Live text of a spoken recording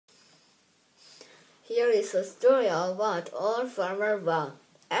Here is a story about old Farmer Brown.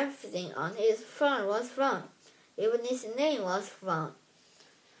 Everything on his farm was brown. Even his name was brown.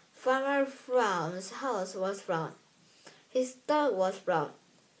 Farmer Brown's house was brown. His dog was brown.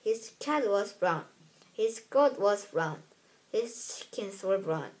 His cat was brown. His goat was brown. His chickens were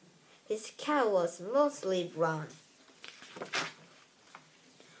brown. His cow was mostly brown.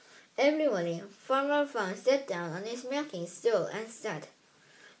 Every morning, Farmer Brown sat down on his milking stool and said,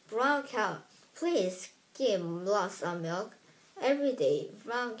 "Brown cow, please give lots of milk." Every day,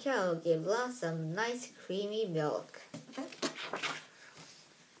 Brown cow gave lots of nice creamy milk.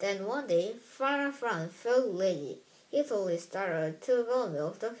 Then one day, Farmer Brown felt lazy. He told his daughter to go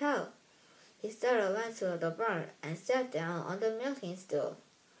milk the cow. His daughter went to the barn and sat down on the milking stool.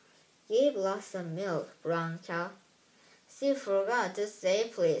 "Give lots of milk, Brown cow." She forgot to say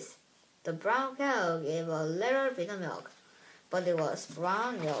please. The brown cow gave a little bit of milk, but it was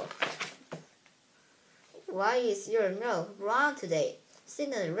brown milk. "Why is your milk brown today?"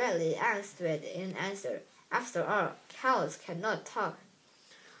 Cinderella asked in answer. After all, cows cannot talk.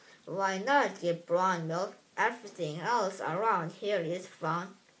 "Why not give brown milk? Everything else around here is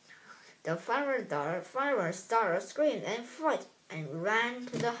brown." The farmer's daughter screamed and frightened and ran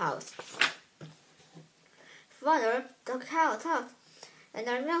to the house. "Father, the cow talked, and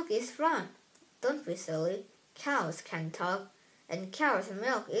our milk is brown." "Don't be silly. Cows can talk, and cow's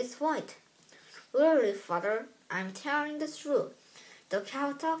milk is white." "Really, Father, I'm telling the truth. The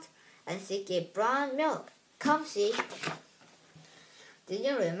cow talked, and she gave brown milk. Come see." "Did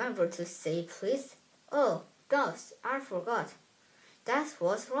you remember to say please?" "Oh, gosh, I forgot." "That's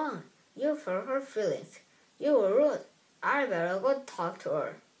what's wrong. You hurt her feelings. You were rude. I better go talk to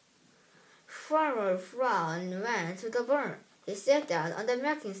her." Farmer Brown went to the barn. He sat down on the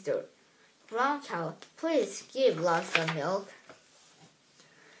milking stool. "Brown cow, please give lots of milk."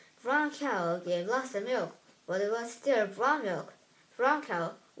 Brown cow gave lots of milk, but it was still brown milk. "Brown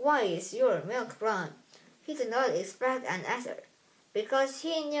cow, why is your milk brown?" He did not expect an answer, because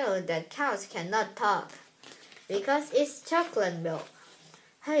he knew that cows cannot talk. "Because it's chocolate milk."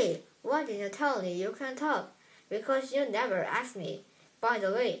 "Hey, why didn't you tell me you can talk?" "Because you never asked me. By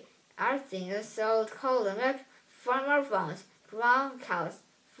the way, I think you should call the milk Farmer Brown's Brown Cow's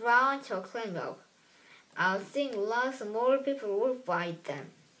Brown Chocolate Milk. I think lots more people will buy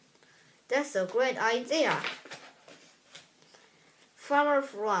them." "That's a great idea." Farmer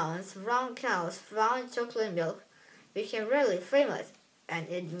Brown's Brown Cow's Brown Chocolate Milk became really famous, and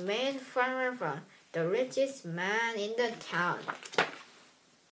it made Farmer Brown the richest man in the town.